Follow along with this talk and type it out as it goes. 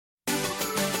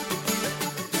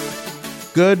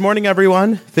Good morning,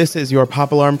 everyone. This is your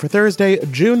Pop Alarm for Thursday,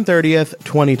 June 30th,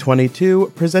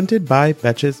 2022, presented by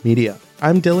Betches Media.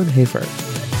 I'm Dylan Hafer.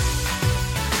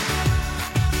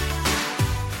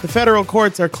 The federal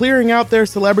courts are clearing out their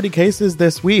celebrity cases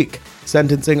this week,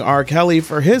 sentencing R. Kelly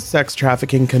for his sex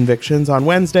trafficking convictions on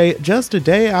Wednesday, just a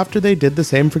day after they did the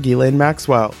same for Ghislaine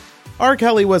Maxwell. R.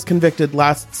 Kelly was convicted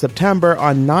last September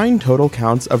on 9 total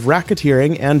counts of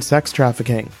racketeering and sex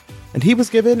trafficking, and he was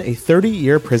given a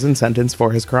 30-year prison sentence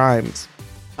for his crimes.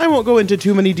 I won't go into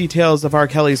too many details of R.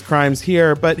 Kelly's crimes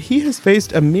here, but he has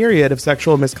faced a myriad of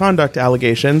sexual misconduct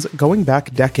allegations going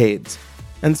back decades.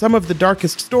 And some of the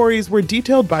darkest stories were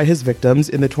detailed by his victims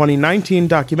in the 2019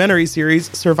 documentary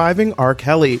series Surviving R.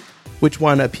 Kelly, which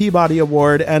won a Peabody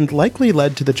Award and likely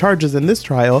led to the charges in this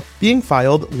trial being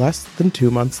filed less than 2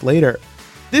 months later.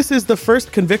 This is the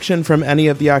first conviction from any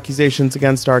of the accusations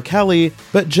against R. Kelly,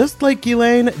 but just like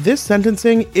Ghislaine, this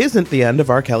sentencing isn't the end of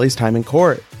R. Kelly's time in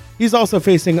court. He's also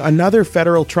facing another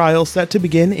federal trial set to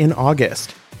begin in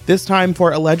August, this time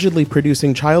for allegedly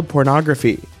producing child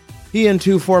pornography. He and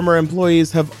 2 former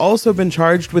employees have also been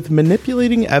charged with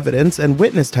manipulating evidence and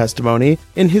witness testimony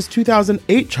in his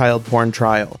 2008 child porn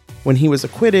trial, when he was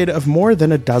acquitted of more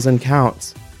than a dozen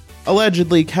counts.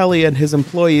 Allegedly, Kelly and his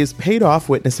employees paid off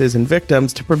witnesses and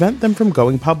victims to prevent them from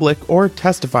going public or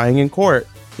testifying in court,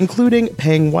 including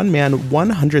paying one man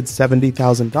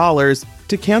 $170,000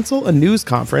 to cancel a news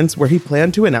conference where he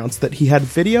planned to announce that he had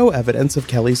video evidence of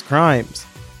Kelly's crimes.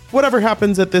 Whatever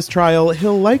happens at this trial,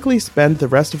 he'll likely spend the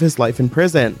rest of his life in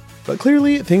prison, but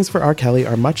clearly things for R. Kelly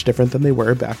are much different than they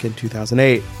were back in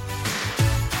 2008.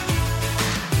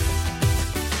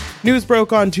 News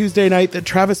broke on Tuesday night that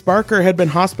Travis Barker had been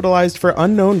hospitalized for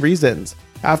unknown reasons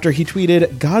after he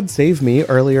tweeted, "God save me,"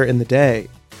 earlier in the day.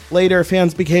 Later,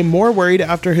 fans became more worried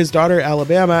after his daughter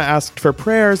Alabama asked for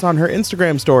prayers on her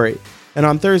Instagram story. And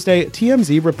on Thursday,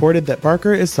 TMZ reported that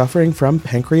Barker is suffering from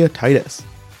pancreatitis.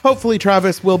 Hopefully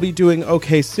Travis will be doing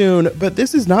okay soon, but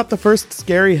this is not the first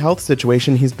scary health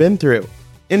situation he's been through.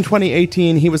 In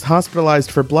 2018, he was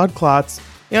hospitalized for blood clots,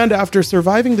 and after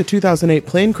surviving the 2008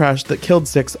 plane crash that killed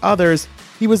 6 others,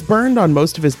 he was burned on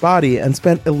most of his body and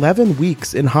spent 11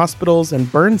 weeks in hospitals and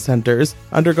burn centers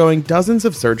undergoing dozens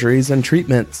of surgeries and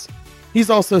treatments. He's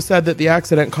also said that the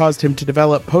accident caused him to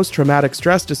develop post-traumatic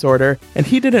stress disorder, and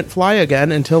he didn't fly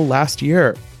again until last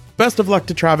year. Best of luck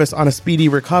to Travis on a speedy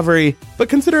recovery, but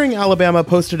considering Alabama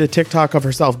posted a TikTok of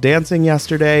herself dancing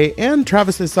yesterday, and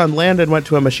Travis's son Landon went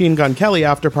to a Machine Gun Kelly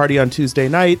after party on Tuesday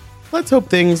night, let's hope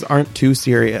things aren't too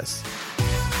serious.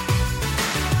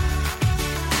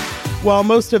 While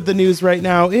most of the news right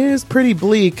now is pretty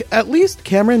bleak, at least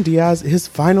Cameron Diaz is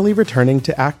finally returning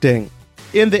to acting.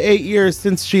 In the 8 years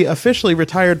since she officially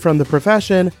retired from the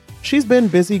profession, she's been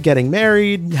busy getting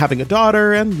married, having a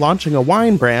daughter, and launching a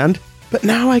wine brand. But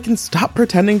now I can stop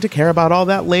pretending to care about all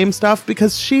that lame stuff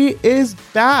because she is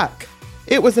back.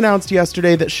 It was announced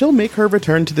yesterday that she'll make her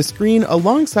return to the screen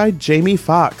alongside Jamie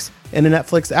Foxx in a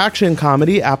Netflix action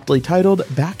comedy aptly titled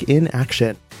Back in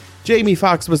Action. Jamie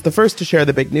Foxx was the first to share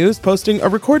the big news, posting a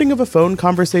recording of a phone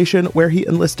conversation where he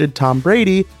enlisted Tom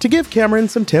Brady to give Cameron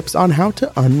some tips on how to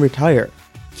unretire.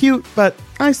 Cute, but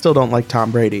I still don't like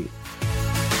Tom Brady.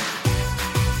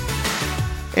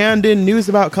 And in news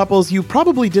about couples you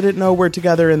probably didn't know were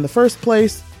together in the first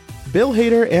place, Bill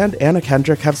Hader and Anna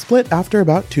Kendrick have split after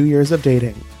about 2 years of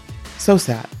dating. So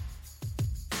sad.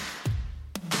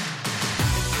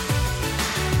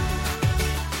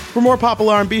 For more Pop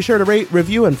Alarm, be sure to rate,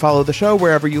 review, and follow the show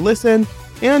wherever you listen.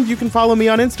 And you can follow me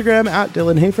on Instagram at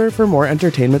Dylan Hafer for more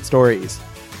entertainment stories.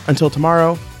 Until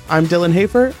tomorrow, I'm Dylan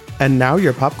Hafer, and now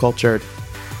you're pop cultured.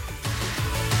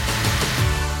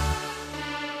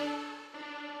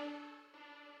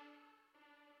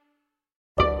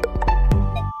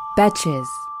 Betches.